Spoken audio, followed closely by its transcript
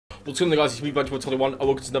What's going on, guys? It's me, Bandicoot 21, and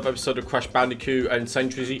welcome to another episode of Crash Bandicoot and Sane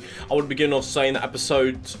Trilogy. I want to begin off saying that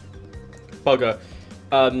episode bugger.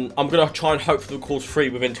 I'm going to try and hope for the course 3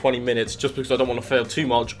 within 20 minutes, just because I don't want to fail too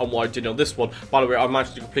much on what I did on this one. By the way, I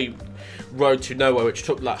managed to complete Road to Nowhere, which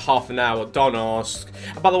took like half an hour, don't ask.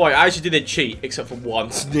 And by the way, I actually didn't cheat, except for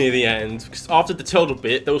once, near the end. Because after the tilde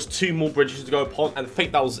bit, there was 2 more bridges to go upon, and I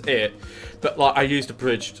think that was it. But like, I used the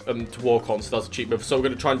bridge to walk on, so that's a cheat move. So we're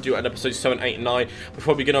going to try and do it in episodes 7, 8, and 9.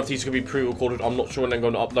 Before we begin off, these are going to be pre-recorded. I'm not sure when I'm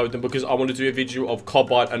going to upload them, because I want to do a video of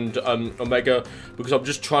Carbide and Omega, because I'm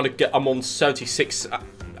just trying to get, I'm on 76 and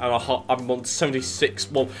I'm on 76,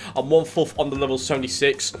 well, I'm 1/4 on the level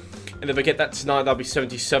 76, and if I get that tonight, that'll be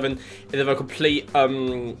 77, and if I complete,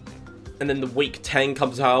 and then the week 10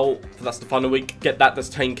 comes out, that's the final week, get that, that's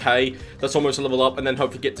 10k, that's almost a level up, and then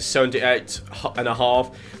hopefully get to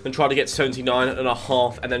 78.5, then try to get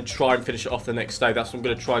 79.5, and then try and finish it off the next day. That's what I'm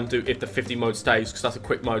going to try and do if the 50 mode stays, because that's a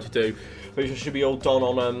quick mode to do, which should be all done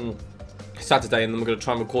on, Saturday, and then we're going to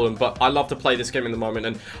try and record them. But I love to play this game in the moment,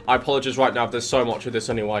 and I apologize right now if there's so much of this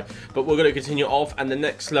anyway. But we're going to continue off, and the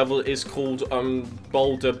next level is called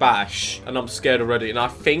Boulder Bash, and I'm scared already. And I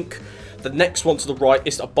think the next one to the right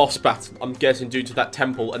is a boss battle, I'm guessing, due to that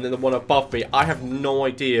temple, and then the one above me, I have no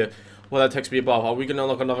idea where that takes me above. Are we going to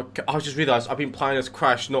unlock another? I just realised I've been playing as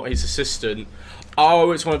Crash, not his assistant. Oh,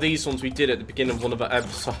 it's one of these ones we did at the beginning of one of the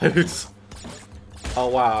episodes. Oh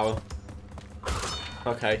wow.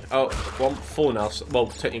 Okay, oh, 1/4 now. Well,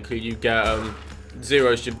 technically you get,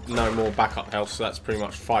 0 is no more backup health, so that's pretty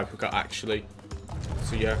much 5 we got actually.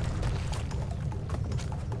 So yeah.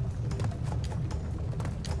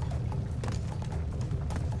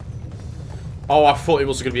 Oh, I thought he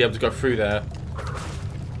wasn't going to be able to go through there.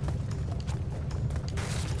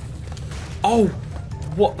 Oh,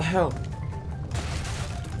 what the hell?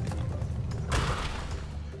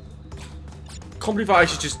 Can't believe I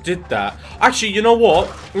actually just did that. Actually, you know what?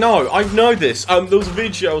 No, I know this. There was a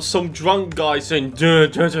video of some drunk guy saying duh,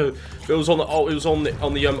 duh, duh. It was on the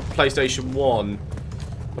PlayStation 1.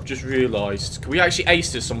 I've just realised. Can we actually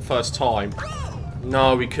ace this on first time?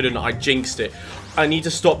 No, we couldn't. I jinxed it. I need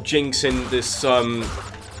to stop jinxing this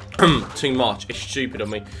too much. It's stupid of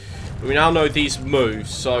me. But we now know these moves,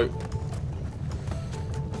 so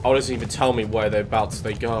oh, it doesn't even tell me where they're about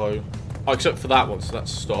to go. Oh, except for that one, so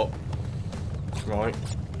that's stop. Right.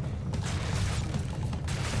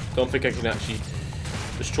 Don't think I can actually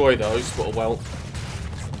destroy those, but oh well.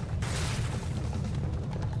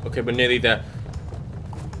 Okay, we're nearly there.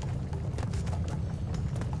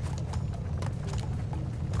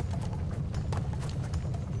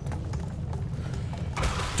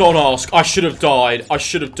 Don't ask. I should have died. I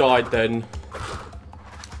should have died then.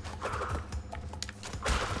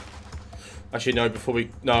 Actually, no, before we...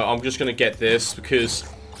 No, I'm just going to get this because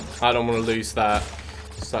I don't want to lose that.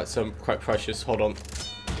 So that's quite precious. Hold on.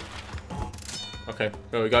 Okay,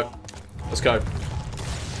 there we go. Let's go.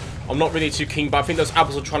 I'm not really too keen, but I think those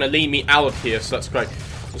apples are trying to lead me out of here, so that's great.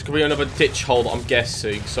 There's going to be another ditch hole, I'm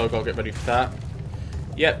guessing, so I've got to get ready for that.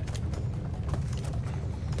 Yep.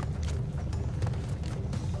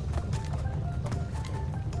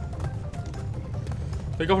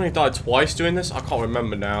 I think I've only died twice doing this. I can't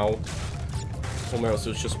remember now. Or else it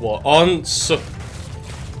was just what? I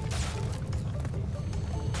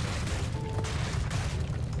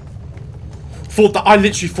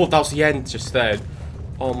literally thought that was the end just then.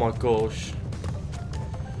 Oh my gosh.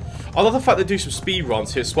 I love the fact they do some speed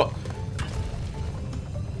runs here. So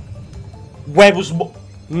where was...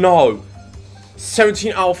 No.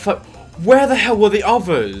 17 alpha. Where the hell were the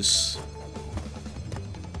others?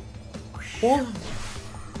 What?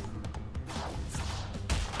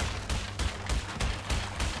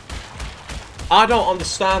 I don't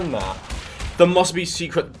understand that. There must be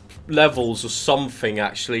secret levels or something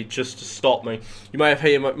actually just to stop me. You might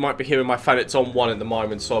be hearing my fan. It's on 1 at the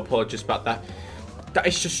moment, so I apologize about that. That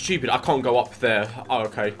is just stupid. I can't go up there. Oh,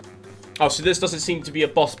 okay. Oh, so this doesn't seem to be a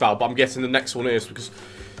boss battle, but I'm guessing the next one is because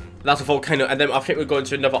that's a volcano, and then I think we're going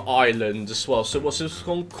to another island as well. So what's this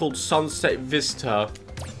one called? Sunset Vista.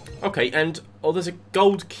 Okay, and oh, there's a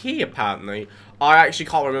gold key apparently. I actually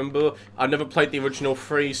can't remember. I never played the original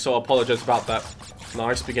 3, so I apologize about that.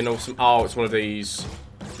 Nice, begin with some... Oh, it's one of these.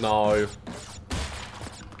 No.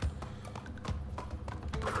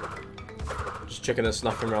 Just checking there's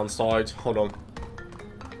nothing around the side. Hold on.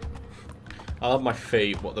 I love my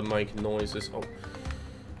feet, what they're making noises. Oh.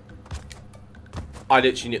 I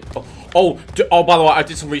literally need... Oh, by the way, I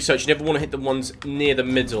did some research. You never want to hit the ones near the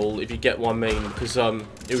middle, if you get what I mean, because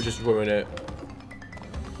it would just ruin it.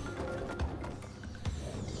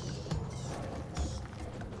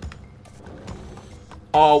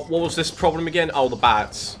 Oh, what was this problem again? Oh, the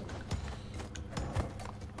bats.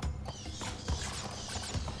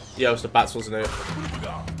 Yeah, it was the bats, wasn't it?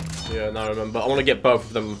 Yeah, no, I remember. I want to get both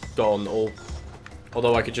of them gone, or...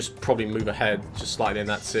 Although I could just probably move ahead, just slightly, and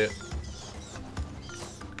that's it.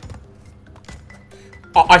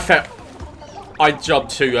 Oh, I felt... I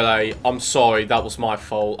jumped too late. I'm sorry, that was my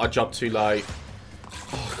fault. I jumped too late.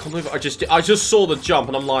 Oh, I can't believe it. I just saw the jump,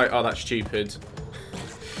 and I'm like, oh, that's stupid.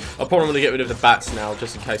 I'll probably want to get rid of the bats now,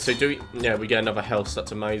 just in case. So do we... Yeah, we get another health, so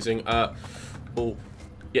that's amazing. Oh.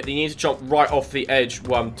 Yeah, you need to jump right off the edge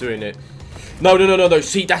while I'm doing it. No.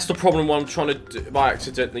 See, that's the problem what I'm trying to do, by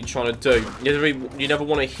accidentally trying to do. You never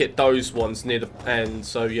want to hit those ones near the end,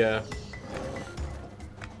 so yeah.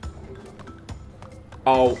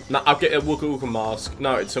 Oh, no, I'll get a Wooka Wooka mask.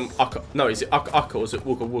 No, it's some Uka. No, is it Uka or is it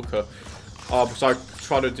Wooka Wooka? Oh, because I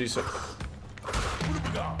try to do so.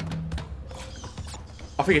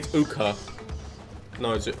 I think it's Uka.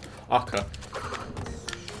 No, is it Uka?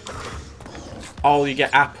 Oh, you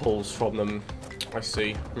get apples from them. I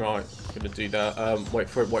see. Right, gonna do that. Wait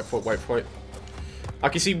for it. I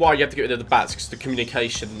can see why you have to get rid of the bats, because the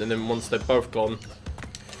communication, and then once they're both gone.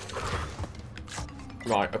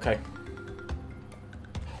 Right, okay.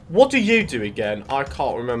 What do you do again? I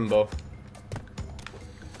can't remember.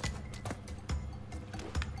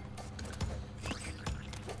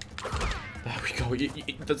 There we go.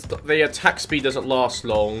 The attack speed doesn't last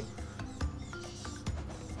long.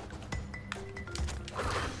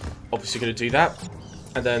 Obviously going to do that.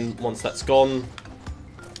 And then once that's gone...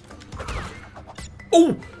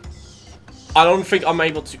 Oh! I don't think I'm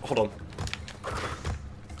able to... Hold on.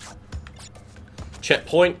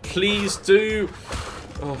 Checkpoint, please do.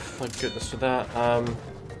 Oh, thank goodness for that.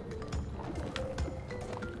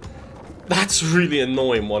 That's really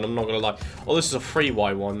annoying one, I'm not going to lie. Oh, this is a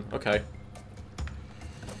 3Y one. Okay.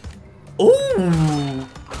 Ooh!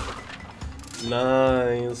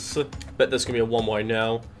 Nice. Bet there's going to be a 1Y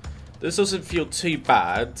now. This doesn't feel too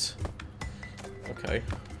bad. Okay.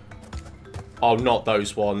 Oh, not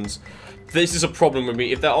those ones. This is a problem with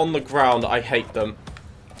me. If they're on the ground, I hate them.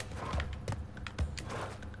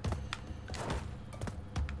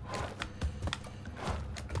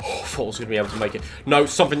 Oh, I thought I was going to be able to make it. No,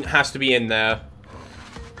 something has to be in there.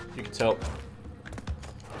 You can tell.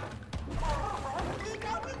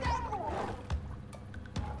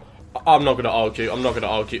 I'm not going to argue. I'm not going to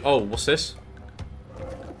argue. Oh, what's this?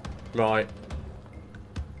 Right.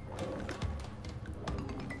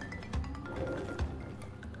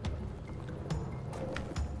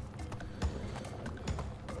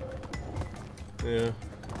 Yeah.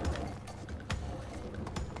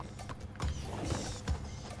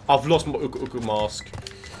 I've lost my Uku mask.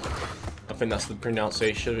 I think that's the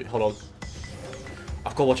pronunciation. Hold on.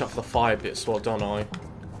 I've got to watch out for the fire bits as well, don't I?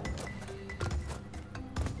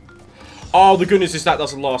 Oh, the goodness is that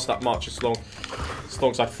doesn't last that much as long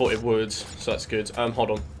as I thought it would. So that's good. Hold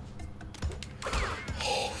on.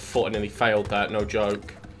 Oh, thought I nearly failed that. No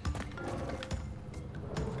joke.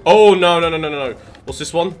 Oh, no. What's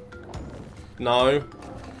this one? No.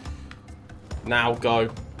 Now go.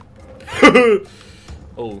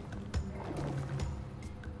 Oh.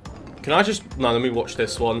 Can I just... No, let me watch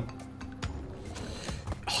this one.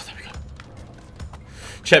 Oh, there we go.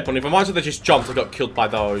 Checkpoint. If I might have just jumped, I got killed by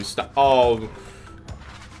those. Oh.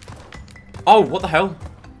 Oh, what the hell?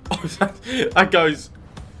 Oh, that goes...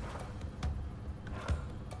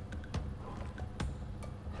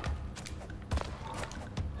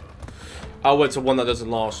 Oh, it's a one that doesn't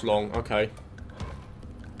last long. Okay.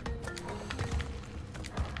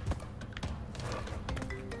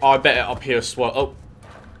 Oh, I bet it up here as well. Oh.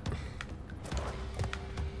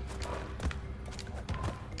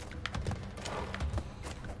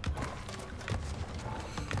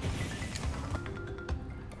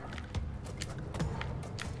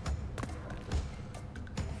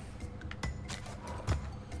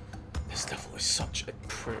 This level is such a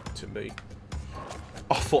prick to me.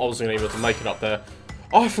 Oh, I thought I wasn't going to be able to make it up there.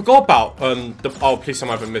 Oh, I forgot about the... Oh, please I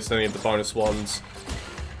haven't missed any of the bonus ones.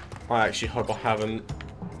 I actually hope I haven't.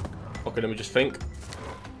 Okay, let me just think.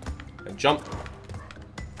 And jump.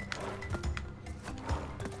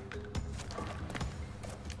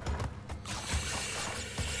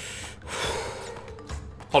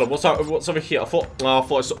 Hold on, what's over here? I thought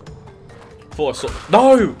I saw...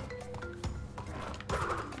 No!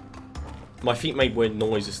 My feet made weird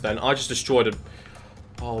noises then. I just destroyed a...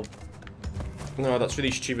 Oh. No, that's really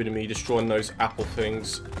stupid of me, destroying those apple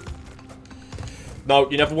things. No,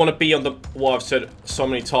 you never want to be on the... Well, I've said so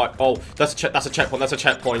many times. Oh, that's a checkpoint. That's a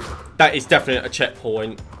checkpoint. That is definitely a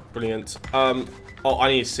checkpoint. Brilliant. Oh,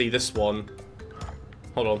 I need to see this one.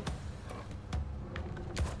 Hold on.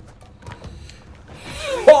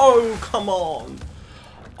 Oh, come on.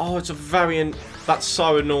 Oh, it's a variant. That's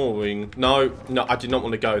so annoying. No, I did not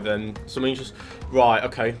want to go then. So I mean, just right.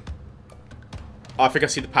 Okay. I think I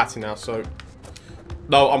see the pattern now. So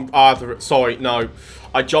no, I'm either. Sorry, no.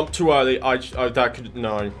 I jumped too early. That could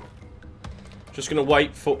no. Just gonna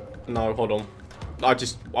wait for. No, hold on. I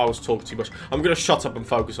was talking too much. I'm gonna shut up and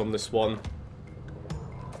focus on this one.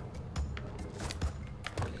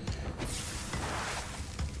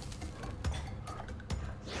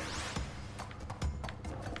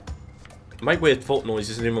 I make weird foot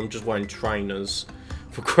noises and I'm just wearing trainers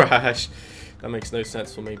for Crash. That makes no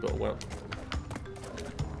sense for me, but well.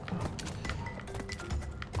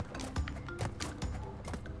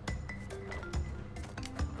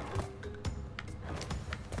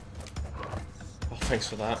 Oh, thanks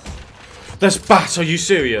for that. There's bats, are you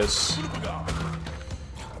serious?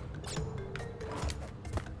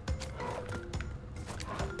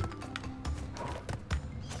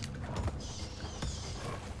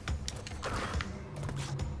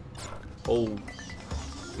 Oh,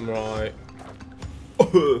 right.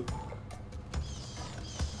 I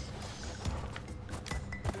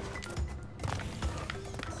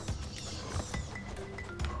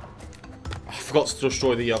forgot to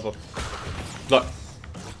destroy the other. Look, I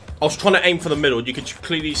was trying to aim for the middle. You could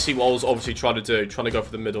clearly see what I was obviously trying to do. Trying to go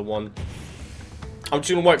for the middle one. I'm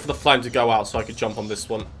just going to wait for the flame to go out so I could jump on this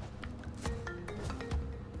one.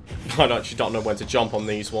 I actually don't know when to jump on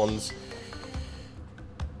these ones.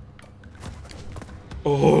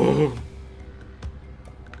 Oh.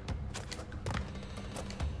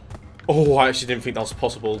 Oh, I actually didn't think that was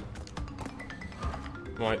possible.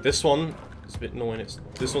 Right, this one is a bit annoying.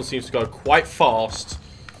 This one seems to go quite fast.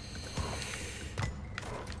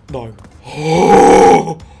 No.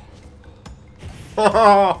 Oh!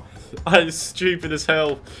 That is stupid as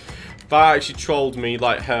hell. That actually trolled me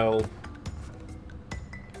like hell.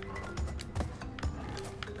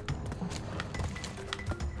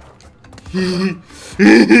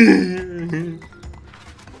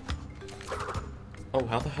 Oh,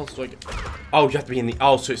 how the hell do I get... Oh, you have to be in the...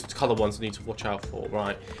 Oh, so it's the colour ones I need to watch out for.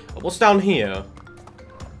 Right. What's down here?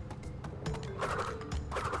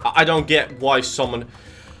 I don't get why someone...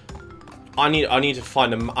 I need to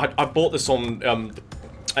find them. I bought this on the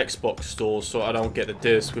Xbox store, so I don't get the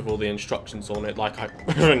disc with all the instructions on it like I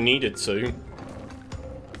needed to.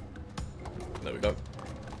 There we go.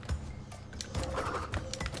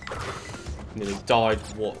 Nearly died.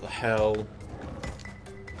 What the hell?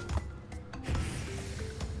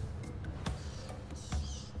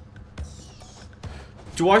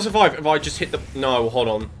 Do I survive if I just hit the... No, hold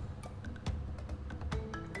on.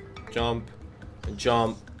 Jump. And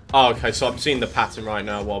jump. Oh, okay, so I'm seeing the pattern right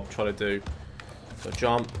now, what I'm trying to do. So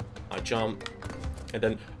jump. I jump. And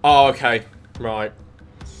then... Oh, okay. Right.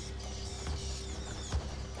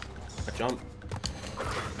 I jump.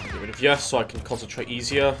 Get rid of yes, so I can concentrate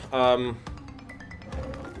easier.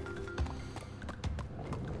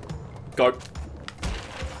 Go.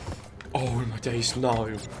 Oh, my days,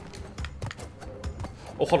 no.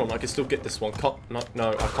 Oh, hold on, I can still get this one. No,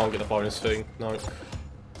 I can't get the bonus thing. No.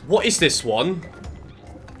 What is this one?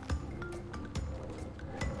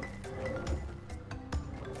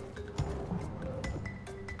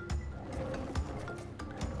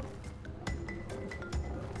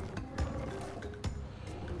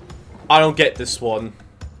 I don't get this one.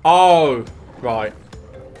 Oh, right.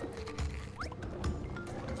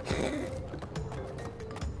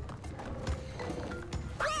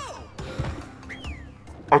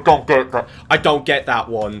 I don't get that. I don't get that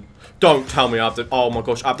one. Don't tell me I have to... Oh my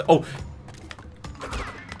gosh, I have to... Oh.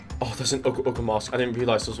 Oh, there's an Ugga mask. I didn't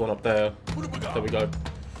realise there was one up there. There we go.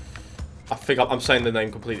 I think I'm saying the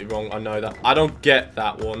name completely wrong. I know that. I don't get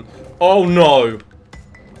that one. Oh no.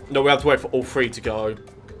 No, we have to wait for all three to go.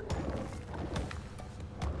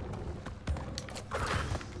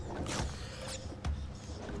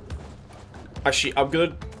 Actually, I'm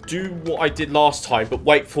going to do what I did last time, but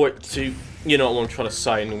wait for it to... You know what I'm trying to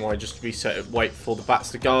say, and I just reset it, wait for the bats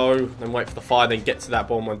to go, then wait for the fire, then get to that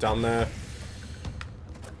bomb one down there.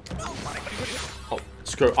 Oh,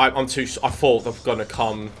 screw, I'm too... I thought they were going to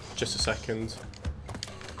come. Just a second.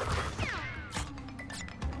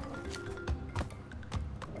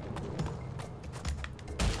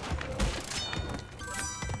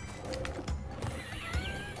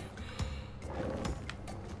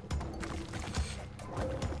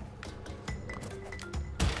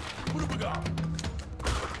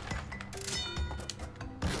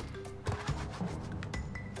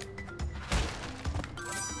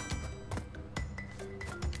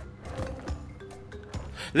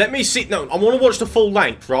 Let me see. No, I want to watch the full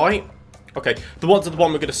length, right? Okay, the one we're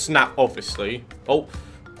going to snap, obviously. Oh.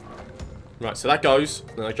 Right, so that goes.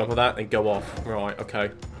 Then I jump on that and go off. Right, okay.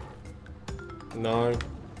 No.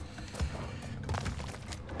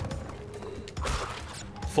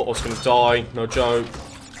 Thought I was going to die. No joke.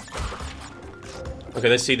 Okay,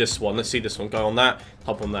 let's see this one. Let's see this one. Go on that.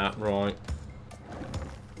 Hop on that. Right.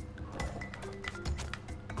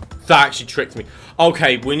 That actually tricked me.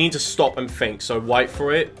 Okay, we need to stop and think. So wait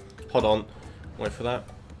for it. Hold on. Wait for that.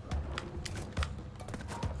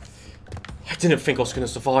 I didn't think I was going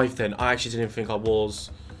to survive then. I actually didn't think I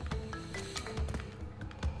was.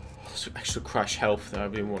 Some extra crash health that I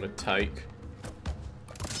didn't want to take.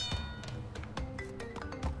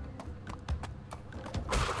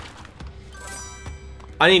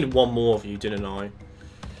 I needed one more of you, didn't I?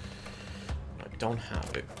 I don't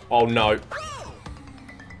have it. Oh no.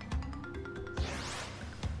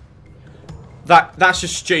 That's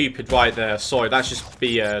just stupid right there. Sorry, that's just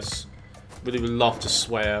BS. Really would love to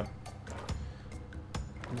swear.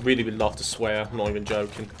 Really would love to swear. I'm not even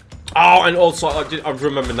joking. Oh, and also, I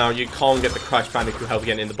remember now, you can't get the Crash Bandicoot health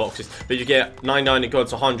again in the boxes. But you get 99 and go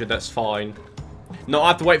to 100, that's fine. No, I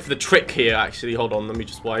have to wait for the trick here, actually. Hold on, let me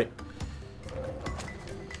just wait.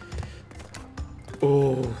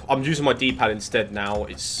 Oh, I'm using my D-pad instead now.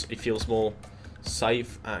 It feels more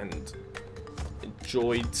safe and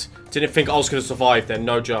enjoyed. Didn't think I was going to survive then,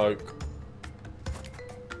 no joke.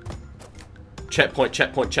 Checkpoint,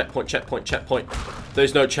 checkpoint, checkpoint, checkpoint, checkpoint.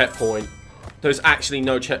 There's no checkpoint. There's actually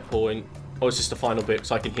no checkpoint. Oh, it's just the final bit,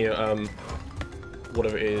 so I can hear,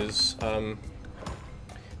 whatever it is,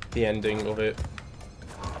 the ending of it.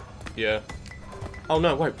 Yeah. Oh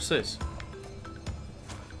no, wait, what's this?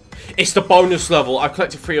 It's the bonus level. I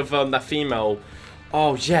collected 3 of that female.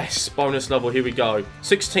 Oh yes, bonus level. Here we go.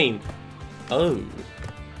 16. Oh.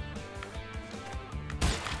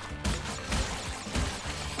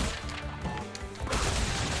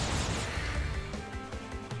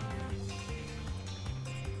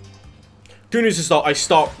 Good news is that I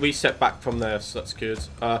reset back from there, so that's good.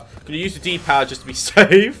 Gonna use the D-pad just to be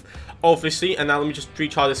safe, obviously, and now let me just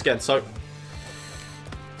retry this again. So,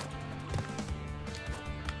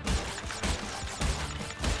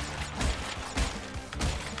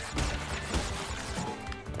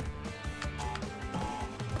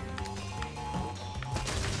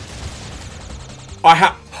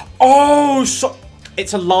 oh, so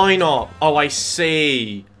it's a lineup. Oh, I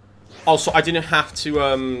see. Oh, so I didn't have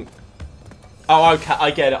to Oh, okay,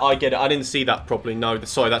 I get it, I get it. I didn't see that properly. No,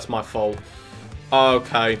 sorry, that's my fault.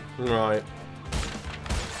 Okay, right.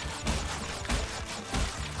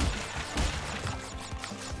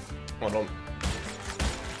 Hold on.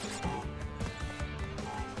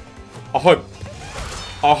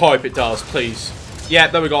 I hope it does, please. Yeah,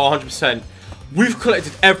 there we go, 100%. We've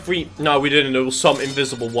collected every... No, we didn't. There was some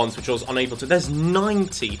invisible ones, which I was unable to... There's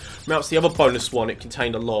 90. Now, it's the other bonus one. It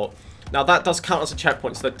contained a lot. Now, that does count as a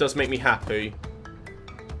checkpoint, so that does make me happy.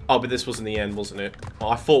 Oh, but this wasn't the end, wasn't it? Oh,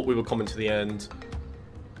 I thought we were coming to the end.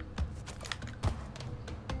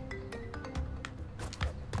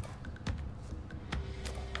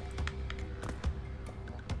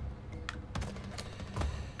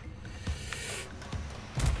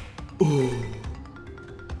 Ooh.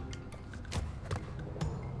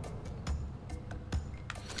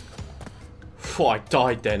 Oh, I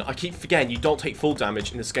died then. I keep forgetting you don't take full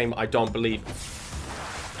damage in this game, I don't believe.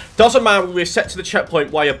 Doesn't matter, we're set to the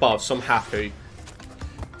checkpoint way above, so I'm happy.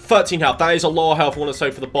 13 health, that is a lot of health I want to say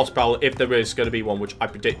for the boss battle, if there is going to be one, which I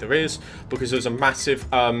predict there is, because there's a massive,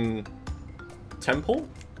 temple?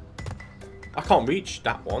 I can't reach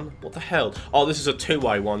that one. What the hell? Oh, this is a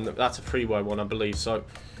 2-way one. That's a 3-way one, I believe, so...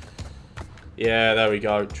 Yeah, there we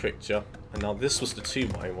go. Tricked you. And now this was the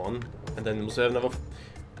 2-way one. And then was there another...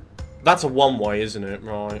 That's a 1-way, isn't it?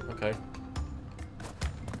 Right, okay.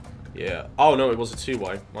 Yeah. Oh, no, it was a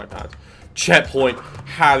 2-way. My bad. Checkpoint.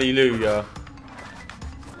 Hallelujah.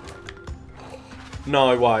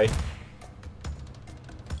 No way.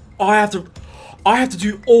 I have to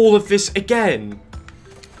do all of this again.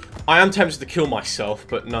 I am tempted to kill myself,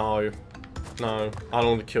 but no. No, I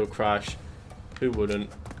don't want to kill Crash. Who wouldn't?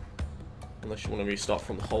 Unless you want to restart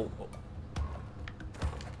from the whole...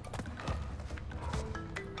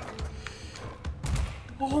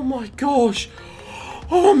 Oh my gosh!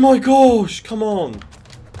 Oh my gosh! Come on!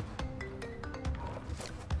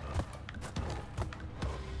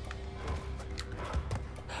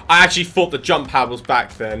 I actually thought the jump pad was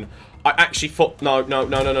back then. I actually thought... No.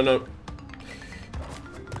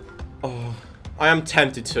 Oh, I am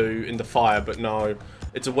tempted to in the fire, but no.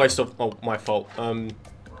 It's a waste of... Oh, my fault.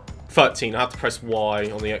 13. I have to press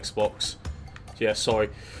Y on the Xbox. Yeah, sorry.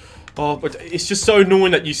 Oh, but it's just so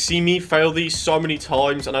annoying that you see me fail these so many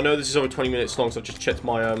times. And I know this is over 20 minutes long, so I just checked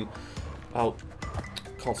my Oh,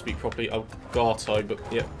 can't speak properly. Elgato, but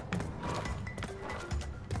yeah.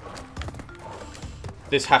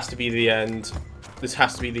 This has to be the end. This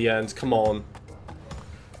has to be the end. Come on.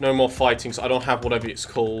 No more fighting, so I don't have whatever it's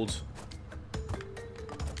called.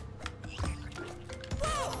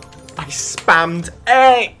 I spammed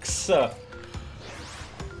X! Oh,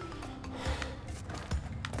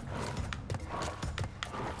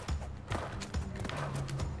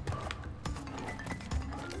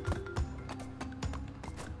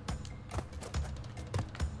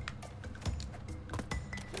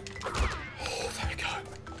 there we go.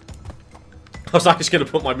 I was actually going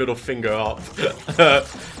to put my middle finger up.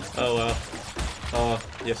 Oh, well. Oh,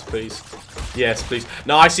 yes, please. Yes, please.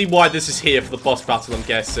 Now, I see why this is here for the boss battle, I'm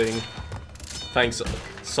guessing. Thanks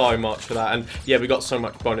so much for that. And, yeah, we got so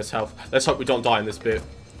much bonus health. Let's hope we don't die in this bit.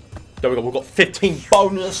 There we go. We've got 15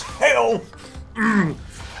 bonus health. And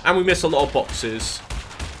we missed a lot of boxes.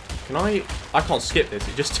 Can I can't skip this.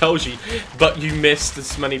 It just tells you, but you missed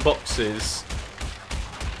this many boxes.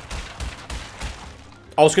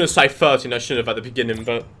 I was going to say 13. I should have at the beginning,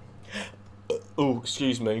 but... Oh,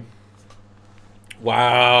 excuse me.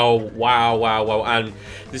 Wow, wow, wow, wow. And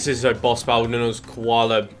this is a boss battle known as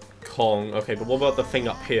Koala Kong. Okay, but what about the thing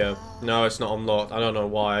up here? No, it's not unlocked. I don't know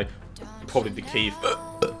why. Probably the key.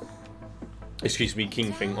 Excuse me,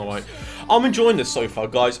 king thing. Alright. I'm enjoying this so far,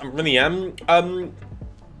 guys. I really am.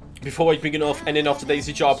 Before I begin off, ending off today's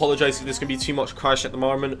video, I apologise if there's going to be too much crash at the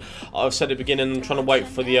moment. I've said at the beginning, I'm trying to wait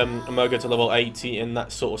for the Omega to level 80 and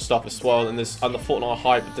that sort of stuff as well. And the Fortnite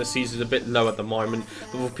hype this season is a bit low at the moment.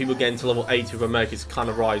 But people getting to level 80 with Omega is kind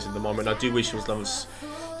of rising at the moment. I do wish it was level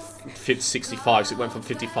 65, so it went from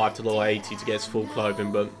 55 to level 80 to get its full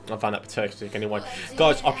clothing, but I found that pathetic anyway.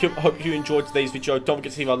 Guys, I hope you enjoyed today's video. Don't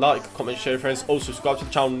forget to leave a like, comment, share with friends. Also, subscribe to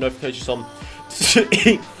the channel, notifications on.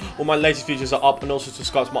 All my latest videos are up, and also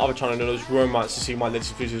subscribe to my other channel, known as Romance, to see my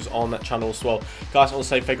latest videos on that channel as well. Guys, I want to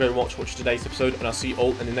say thank you very much for watching today's episode, and I'll see you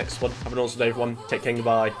all in the next one. Have an awesome day, everyone. Take care,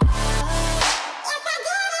 goodbye.